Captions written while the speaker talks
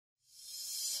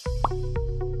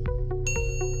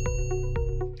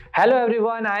Hello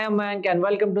everyone, I am Mank and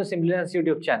welcome to Simplilearn's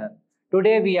YouTube channel.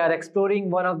 Today we are exploring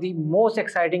one of the most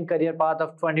exciting career path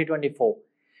of 2024,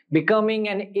 becoming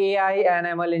an AI and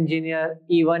ML engineer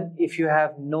even if you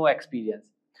have no experience.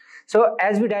 So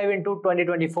as we dive into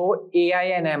 2024, AI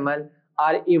and ML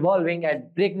are evolving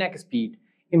at breakneck speed,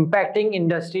 impacting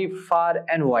industry far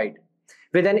and wide.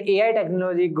 With an AI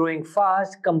technology growing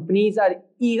fast, companies are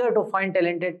eager to find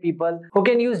talented people who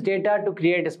can use data to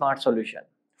create a smart solution.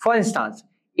 For instance,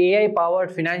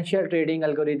 AI-powered financial trading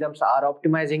algorithms are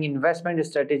optimizing investment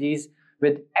strategies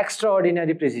with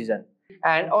extraordinary precision.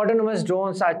 And autonomous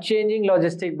drones are changing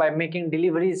logistics by making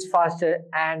deliveries faster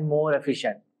and more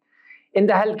efficient. In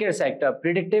the healthcare sector,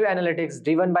 predictive analytics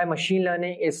driven by machine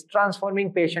learning is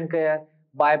transforming patient care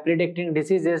by predicting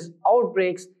diseases,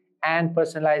 outbreaks, and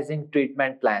personalizing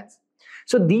treatment plans.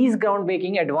 So these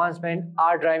groundbreaking advancements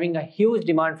are driving a huge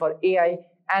demand for AI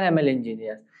and ML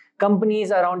engineers. Companies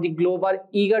around the globe are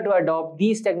eager to adopt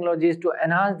these technologies to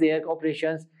enhance their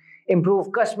operations,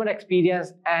 improve customer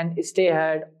experience, and stay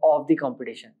ahead of the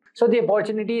competition. So the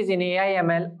opportunities in AI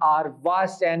ML are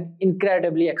vast and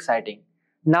incredibly exciting.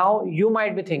 Now you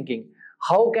might be thinking,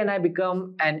 how can I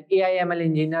become an AI ML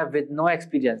engineer with no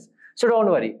experience? So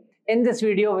don't worry. In this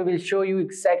video, we will show you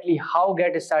exactly how to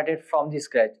get started from the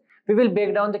scratch. We will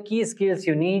break down the key skills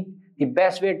you need, the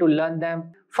best way to learn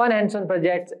them, fun hands-on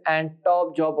projects, and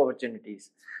top job opportunities.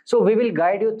 So we will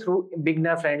guide you through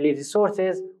beginner-friendly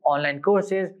resources, online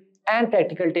courses, and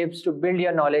practical tips to build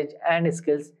your knowledge and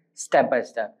skills step by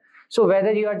step. So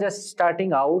whether you are just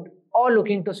starting out or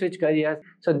looking to switch careers,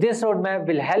 so this roadmap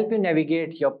will help you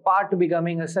navigate your path to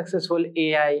becoming a successful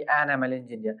AI and ML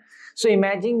engineer. So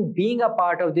imagine being a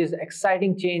part of this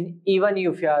exciting change even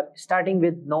if you are starting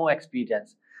with no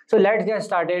experience. So let's get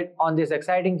started on this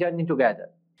exciting journey together.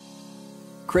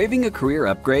 Craving a career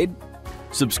upgrade?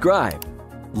 Subscribe,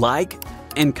 like,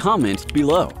 and comment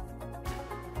below.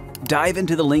 Dive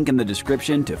into the link in the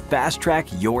description to fast-track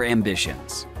your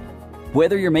ambitions.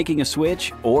 Whether you're making a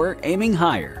switch or aiming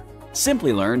higher,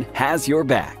 Simplilearn has your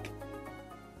back.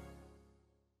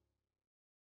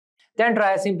 Then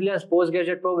try Simplilearn's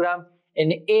postgraduate program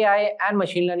in AI and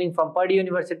machine learning from Purdue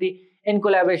University in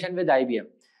collaboration with IBM.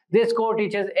 This course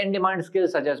teaches in-demand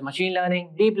skills such as machine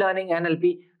learning, deep learning,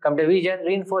 NLP, computer vision,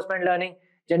 reinforcement learning,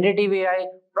 generative AI,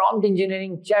 prompt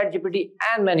engineering, ChatGPT,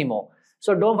 and many more.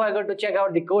 So don't forget to check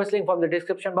out the course link from the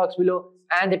description box below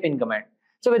and the pinned comment.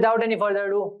 So without any further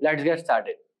ado, let's get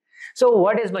started. So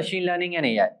what is machine learning and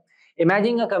AI?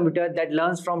 Imagine a computer that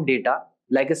learns from data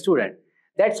like a student.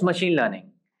 That's machine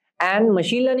learning. And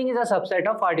machine learning is a subset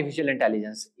of artificial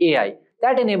intelligence, AI,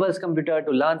 that enables computer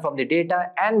to learn from the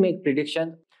data and make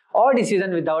predictions or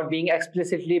decisions without being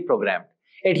explicitly programmed.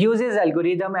 It uses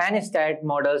algorithm and stat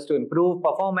models to improve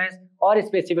performance or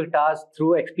specific tasks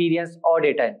through experience or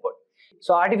data input.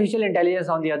 So artificial intelligence,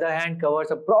 on the other hand, covers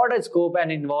a broader scope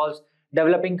and involves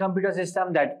developing computer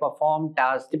systems that perform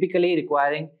tasks typically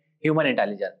requiring human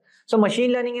intelligence. So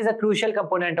machine learning is a crucial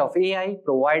component of AI,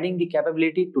 providing the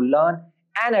capability to learn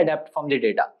and adapt from the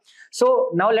data.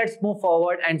 So now let's move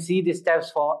forward and see the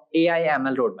steps for AI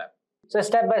ML roadmap. So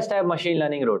step-by-step machine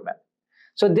learning roadmap.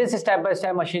 So this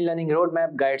step-by-step machine learning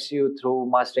roadmap guides you through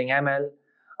mastering ML,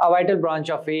 a vital branch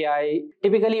of AI,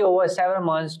 typically over several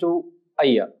months to a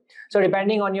year. So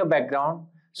depending on your background,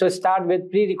 so start with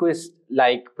prerequisites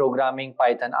like programming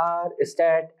Python R,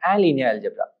 stat, and linear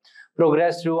algebra.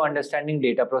 Progress through understanding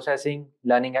data processing,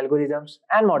 learning algorithms,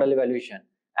 and model evaluation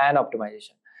and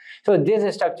optimization. So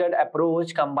this structured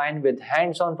approach combined with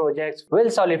hands-on projects will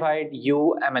solidify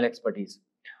your ML expertise,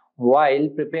 while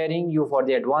preparing you for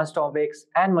the advanced topics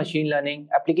and machine learning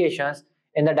applications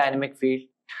in the dynamic field.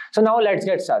 So now let's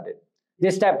get started.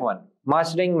 This step 1,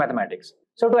 mastering mathematics.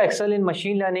 So to excel in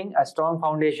machine learning, a strong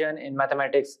foundation in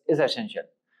mathematics is essential.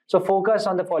 So focus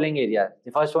on the following areas.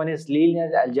 The first one is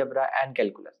linear algebra and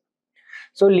calculus.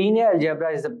 So linear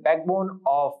algebra is the backbone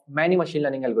of many machine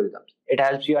learning algorithms. It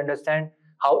helps you understand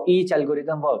how each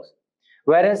algorithm works,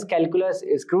 whereas calculus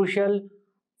is crucial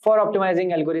for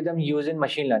optimizing algorithms used in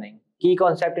machine learning. Key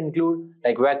concepts include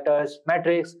like vectors,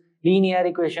 metrics, linear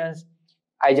equations,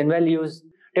 eigenvalues,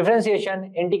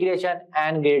 differentiation, integration,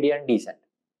 and gradient descent.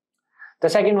 The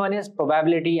second one is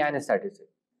probability and statistics.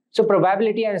 So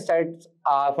probability and stats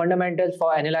are fundamentals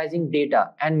for analyzing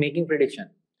data and making prediction.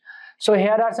 So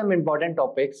here are some important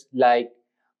topics like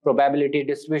probability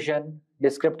distribution,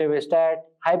 descriptive stat,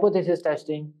 hypothesis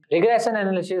testing, regression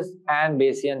analysis, and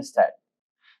Bayesian stat.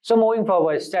 So moving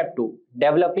forward, step 2,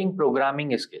 developing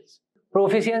programming skills.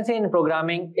 Proficiency in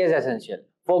programming is essential.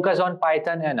 Focus on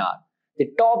Python and R,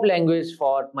 the top language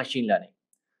for machine learning.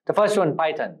 The first one,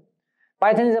 Python.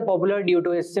 Python is popular due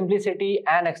to its simplicity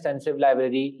and extensive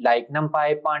library like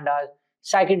NumPy, Pandas,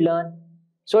 Scikit-learn.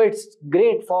 So it's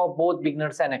great for both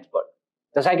beginners and experts.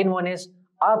 The second one is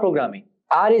R programming.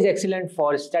 R is excellent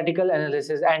for statistical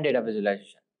analysis and data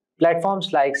visualization.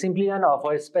 Platforms like Simplilearn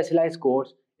offer specialized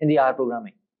codes in the R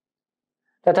programming.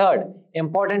 The third,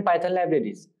 important Python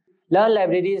libraries. Learn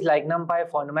libraries like NumPy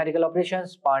for numerical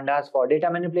operations, Pandas for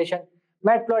data manipulation,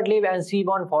 Matplotlib and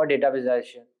Seaborn for data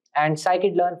visualization, and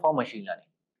Scikit-learn for machine learning.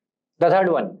 The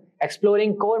third one,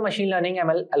 exploring core machine learning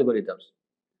ML algorithms.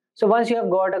 So once you have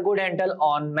got a good handle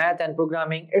on math and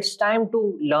programming, it's time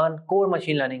to learn core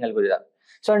machine learning algorithms.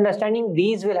 So understanding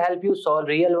these will help you solve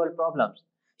real-world problems.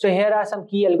 So here are some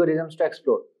key algorithms to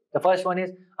explore. The first one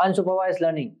is unsupervised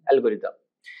learning algorithm.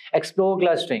 Explore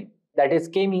clustering, that is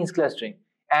k-means clustering,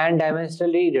 and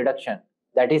dimensional reduction,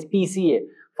 that is PCA,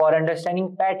 for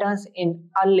understanding patterns in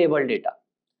unlabeled data.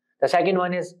 The second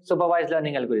one is supervised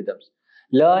learning algorithms.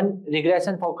 Learn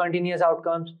regression for continuous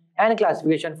outcomes and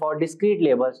classification for discrete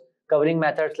labels, covering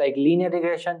methods like linear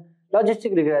regression,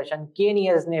 logistic regression,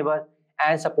 k-nearest neighbor,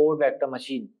 and support vector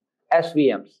machine,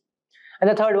 SVMs. And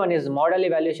the third one is model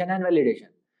evaluation and validation.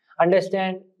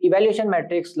 Understand evaluation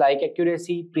metrics like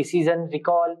accuracy, precision,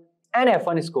 recall, and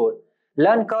F1 score.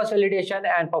 Learn cross-validation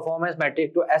and performance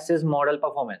metrics to assess model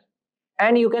performance.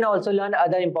 And you can also learn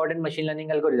other important machine learning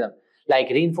algorithms like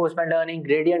reinforcement learning,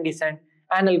 gradient descent,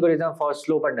 and algorithm for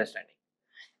slope understanding.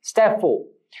 Step 4.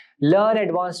 Learn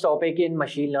advanced topic in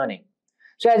machine learning.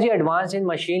 So as you advance in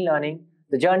machine learning,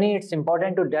 the journey, it's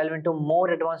important to delve into more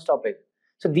advanced topics.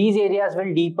 So these areas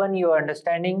will deepen your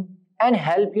understanding and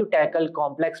help you tackle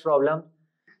complex problems.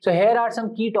 So here are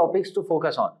some key topics to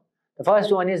focus on. The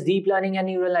first one is deep learning and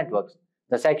neural networks.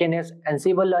 The second is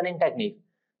Ansible learning technique.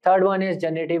 Third one is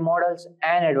generative models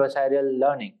and adversarial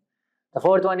learning. The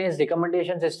fourth one is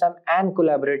recommendation system and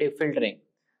collaborative filtering.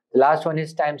 The last one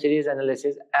is time series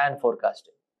analysis and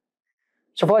forecasting.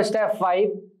 So for step 5,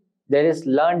 there is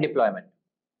learn deployment.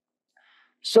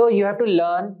 So you have to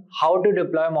learn how to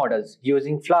deploy models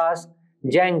using Flask,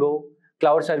 Django,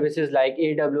 cloud services like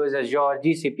AWS, Azure,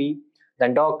 GCP,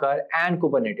 then Docker and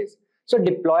Kubernetes. So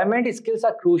deployment skills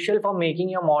are crucial for making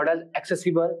your model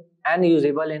accessible and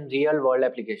usable in real-world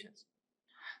applications.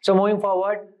 So moving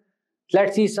forward,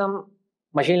 let's see some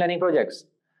machine learning projects.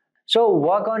 So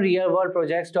work on real-world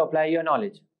projects to apply your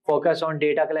knowledge. Focus on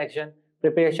data collection,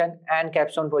 preparation and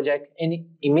capstone project in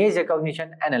image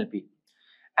recognition NLP.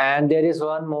 And there is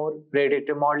one more,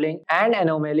 predictive modeling and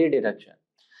anomaly detection.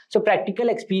 So practical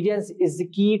experience is the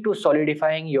key to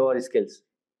solidifying your skills.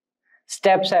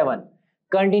 Step 7,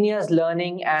 continuous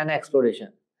learning and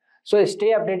exploration. So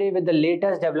stay updated with the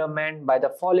latest development by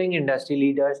the following industry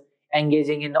leaders,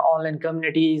 engaging in online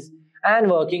communities and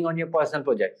working on your personal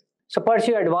projects. So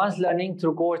pursue advanced learning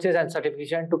through courses and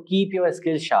certification to keep your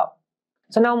skills sharp.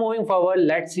 So now moving forward,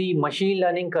 let's see machine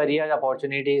learning career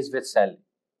opportunities with salary.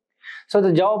 So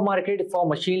the job market for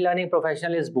machine learning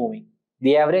professional is booming.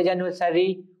 The average annual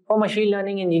salary for machine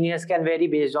learning engineers can vary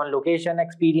based on location,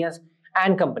 experience,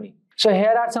 and company. So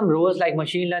here are some roles like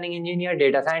machine learning engineer,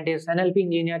 data scientist, NLP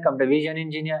engineer, computer vision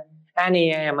engineer, and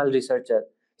AI ML researcher.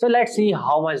 So let's see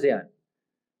how much they earn.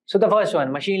 So the first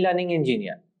one, machine learning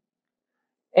engineer.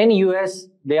 In US,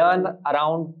 they earn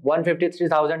around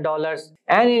 $153,000,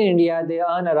 and in India, they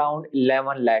earn around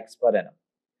 11 lakhs per annum.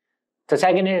 The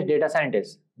second is data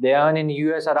scientist. They earn in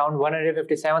US around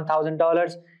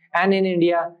 $157,000, and in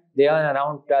India, they earn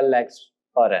around 12 lakhs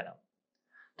per annum.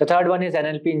 The third one is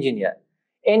NLP engineer.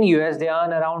 In US, they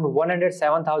earn around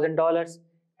 $107,000,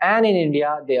 and in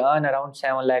India, they earn around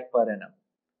 7 lakh per annum.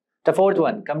 The fourth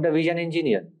one, computer vision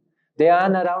engineer. They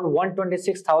earn around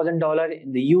 $126,000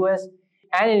 in the US,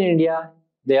 and in India,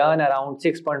 they earn around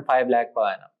 6.5 lakh per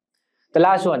annum. The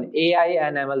last one, AI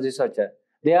and ML researcher.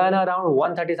 They earn around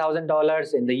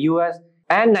 $130,000 in the US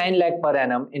and 9 lakh per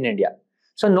annum in India.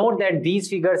 So note that these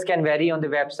figures can vary on the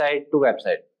website to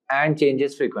website and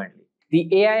changes frequently.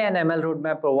 The AI and ML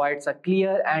roadmap provides a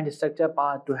clear and structured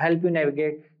path to help you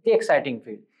navigate the exciting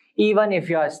field, even if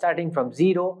you are starting from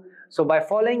zero. So by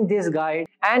following this guide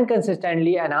and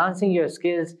consistently enhancing your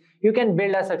skills, you can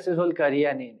build a successful career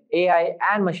in AI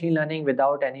and machine learning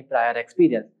without any prior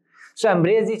experience. So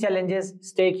embrace the challenges,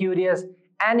 stay curious,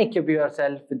 and equip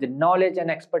yourself with the knowledge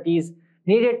and expertise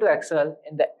needed to excel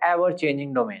in the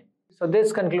ever-changing domain. So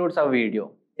this concludes our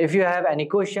video. If you have any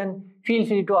question, feel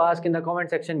free to ask in the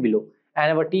comment section below,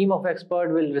 and our team of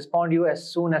experts will respond to you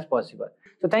as soon as possible.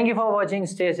 So thank you for watching,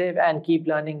 stay safe, and keep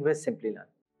learning with Simplilearn.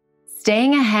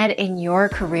 Staying ahead in your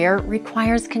career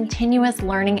requires continuous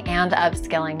learning and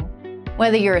upskilling.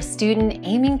 Whether you're a student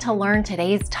aiming to learn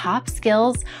today's top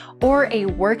skills or a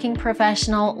working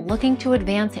professional looking to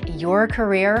advance your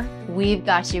career, we've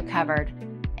got you covered.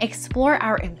 Explore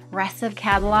our impressive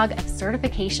catalog of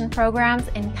certification programs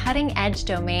in cutting-edge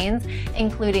domains,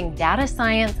 including data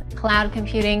science, cloud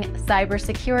computing,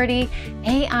 cybersecurity,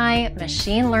 AI,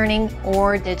 machine learning,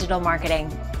 or digital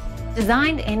marketing.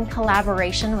 Designed in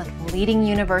collaboration with leading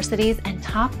universities and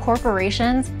top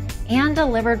corporations, and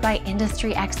delivered by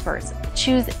industry experts,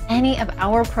 choose any of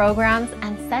our programs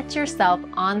and set yourself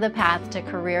on the path to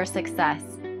career success.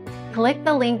 Click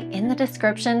the link in the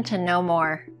description to know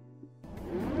more.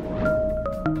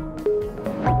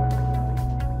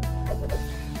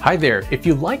 Hi there, if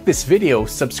you like this video,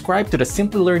 subscribe to the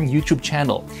Simplilearn YouTube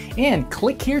channel and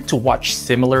click here to watch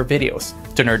similar videos.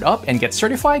 To nerd up and get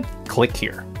certified, click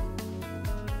here.